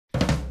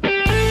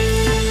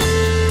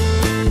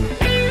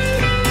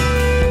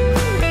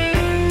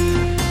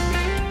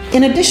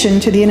In addition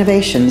to the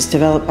innovations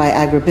developed by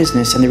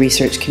agribusiness and the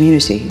research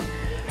community,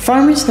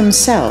 farmers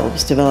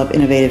themselves develop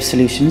innovative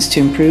solutions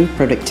to improve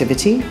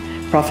productivity,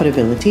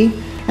 profitability,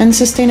 and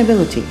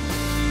sustainability.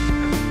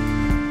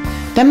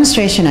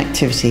 Demonstration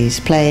activities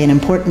play an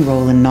important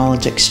role in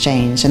knowledge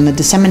exchange and the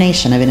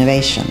dissemination of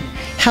innovation.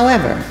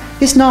 However,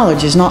 this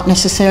knowledge is not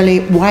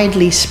necessarily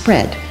widely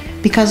spread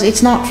because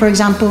it's not, for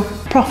example,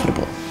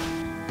 profitable.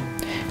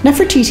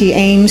 Nefertiti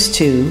aims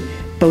to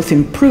both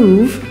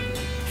improve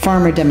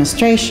farmer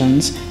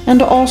demonstrations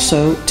and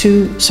also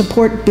to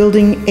support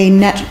building a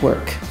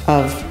network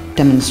of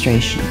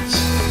demonstrations.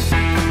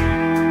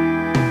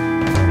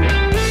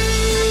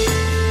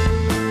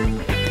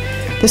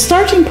 The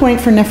starting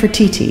point for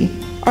Nefertiti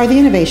are the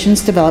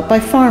innovations developed by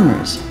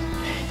farmers.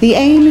 The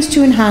aim is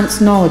to enhance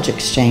knowledge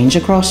exchange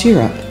across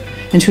Europe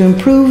and to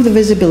improve the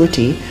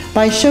visibility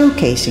by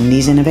showcasing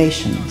these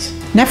innovations.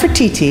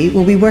 Nefertiti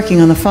will be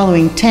working on the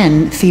following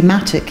 10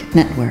 thematic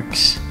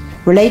networks.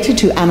 Related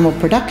to animal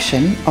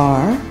production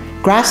are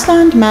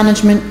grassland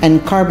management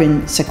and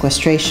carbon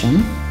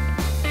sequestration,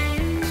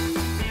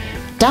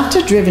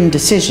 data-driven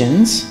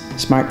decisions,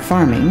 smart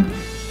farming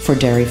for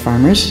dairy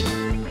farmers,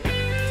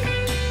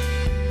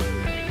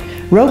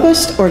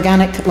 robust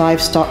organic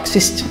livestock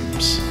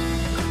systems.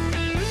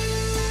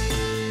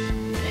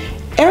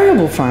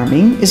 Arable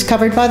farming is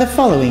covered by the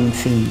following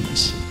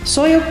themes: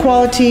 soil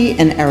quality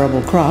and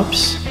arable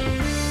crops,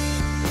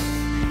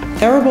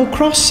 arable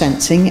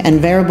cross-sensing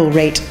and variable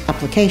rate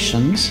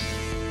applications,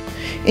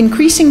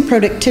 increasing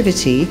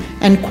productivity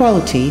and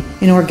quality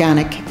in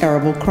organic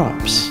arable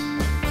crops.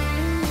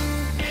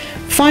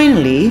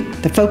 Finally,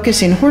 the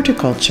focus in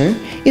horticulture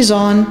is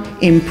on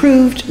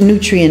improved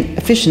nutrient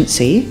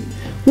efficiency,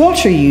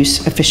 water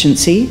use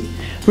efficiency,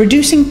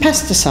 reducing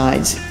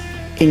pesticides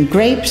in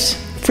grapes,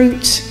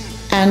 fruits,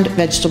 and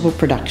vegetable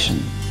production.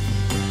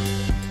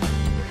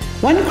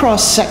 One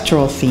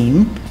cross-sectoral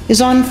theme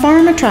is on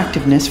farm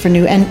attractiveness for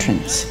new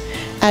entrants,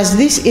 as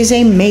this is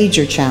a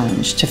major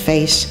challenge to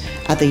face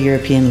at the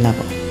European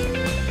level.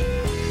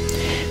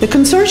 The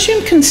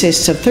consortium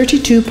consists of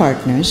 32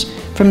 partners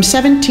from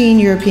 17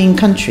 European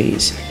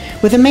countries,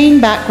 with a main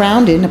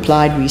background in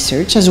applied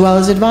research as well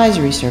as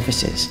advisory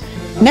services.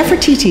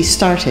 Nefertiti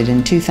started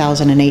in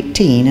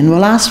 2018 and will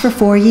last for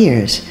 4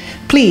 years.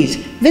 Please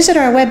visit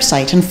our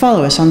website and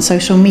follow us on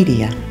social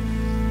media.